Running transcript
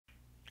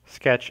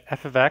Sketch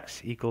f of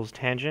x equals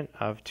tangent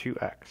of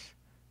 2x.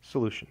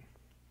 Solution.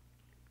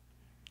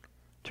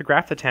 To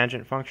graph the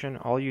tangent function,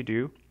 all you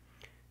do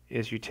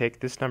is you take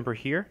this number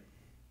here,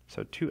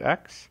 so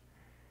 2x,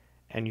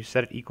 and you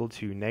set it equal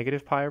to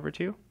negative pi over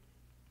 2.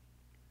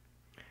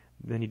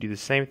 Then you do the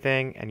same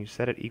thing and you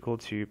set it equal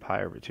to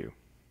pi over 2.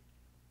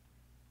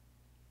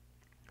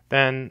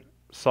 Then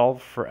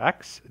solve for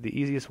x. The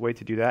easiest way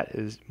to do that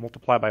is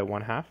multiply by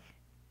 1/2.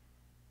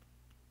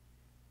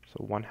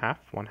 So 1/2,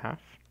 1/2.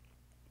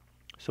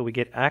 So we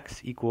get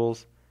x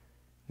equals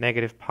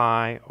negative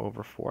pi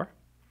over 4.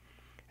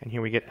 And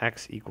here we get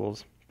x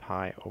equals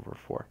pi over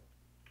 4.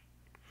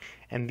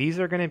 And these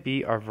are going to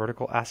be our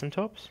vertical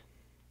asymptotes.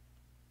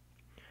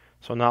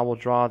 So now we'll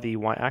draw the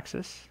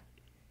y-axis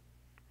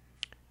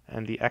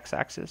and the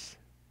x-axis.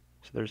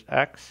 So there's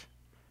x,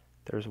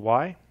 there's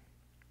y.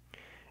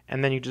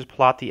 And then you just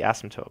plot the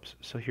asymptotes.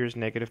 So here's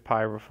negative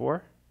pi over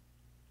 4.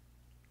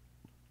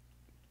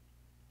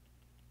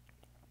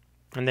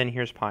 And then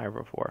here's pi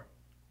over 4.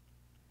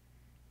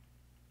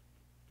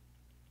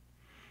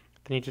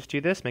 Then you just do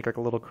this, make like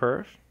a little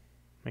curve,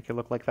 make it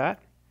look like that.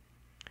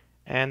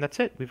 And that's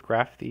it. We've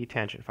graphed the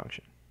tangent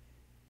function.